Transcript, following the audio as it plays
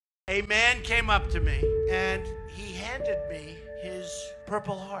A man came up to me and he handed me his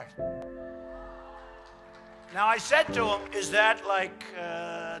Purple Heart. Now I said to him, is that like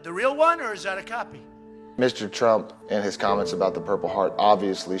the real one or is that a copy? Mr. Trump and his comments about the Purple Heart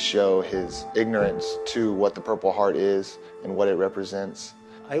obviously show his ignorance to what the Purple Heart is and what it represents.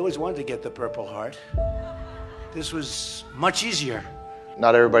 I always wanted to get the Purple Heart. This was much easier.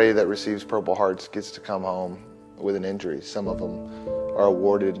 Not everybody that receives Purple Hearts gets to come home with an injury. Some of them are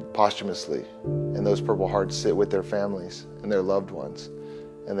awarded posthumously, and those Purple Hearts sit with their families and their loved ones,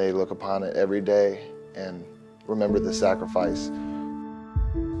 and they look upon it every day and remember the sacrifice,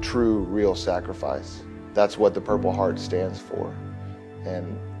 true, real sacrifice. That's what the Purple Heart stands for,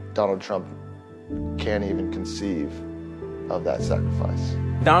 and Donald Trump can't even conceive of that sacrifice.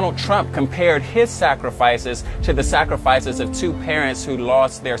 Donald Trump compared his sacrifices to the sacrifices of two parents who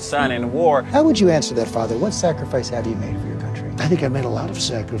lost their son in war. How would you answer that, Father? What sacrifice have you made for your country? I think I made a lot of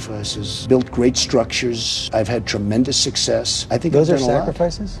sacrifices, built great structures. I've had tremendous success. I think those I've are done a lot.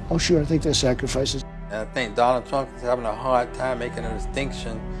 sacrifices? Oh, sure, I think they're sacrifices. I think Donald Trump is having a hard time making a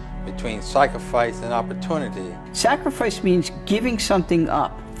distinction between sacrifice and opportunity. Sacrifice means giving something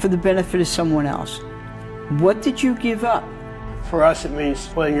up for the benefit of someone else. What did you give up? For us, it means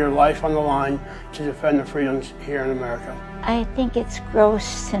putting your life on the line to defend the freedoms here in America. I think it's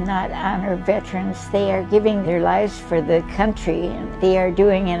gross to not honor veterans. They are giving their lives for the country, and they are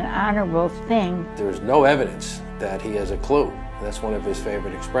doing an honorable thing. There's no evidence that he has a clue. That's one of his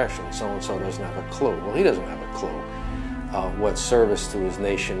favorite expressions. So-and-so doesn't have a clue. Well, he doesn't have a clue what service to his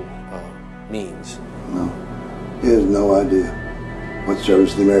nation means. No, he has no idea what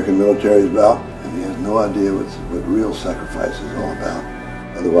service the American military is about, and he has no idea what real sacrifice is all about.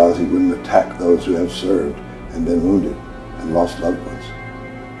 Otherwise, he wouldn't attack those who have served and been wounded and lost loved ones.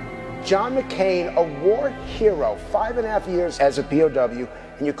 John McCain, a war hero, 5.5 years as a POW,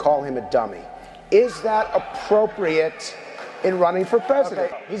 and you call him a dummy. Is that appropriate in running for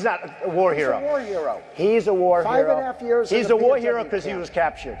president? Okay. He's not a war hero. He's a war hero. He's a war hero. 5.5 years. He's a war hero because he was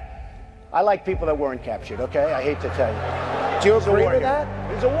captured. I like people that weren't captured, okay? I hate to tell you. Do you agree with that?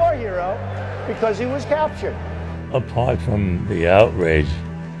 He's a war hero because he was captured. Apart from the outrage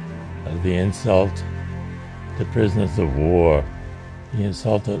of the insult to prisoners of war, he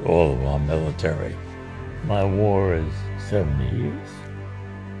insulted all of our military. My war is 70 years.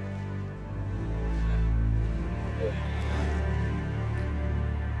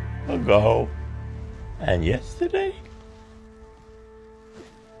 Ago and yesterday.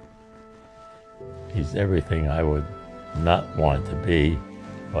 He's everything I would not want to be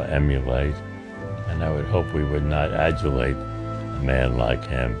or emulate, and I would hope we would not adulate a man like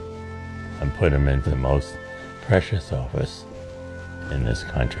him and put him into the most precious office in this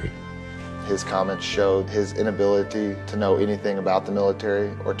country. His comments showed his inability to know anything about the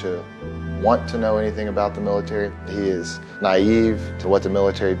military or to want to know anything about the military. He is naive to what the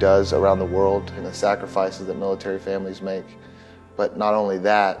military does around the world and the sacrifices that military families make. But not only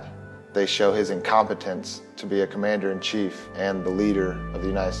that, they show his incompetence to be a commander-in-chief and the leader of the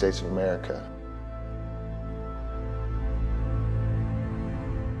United States of America.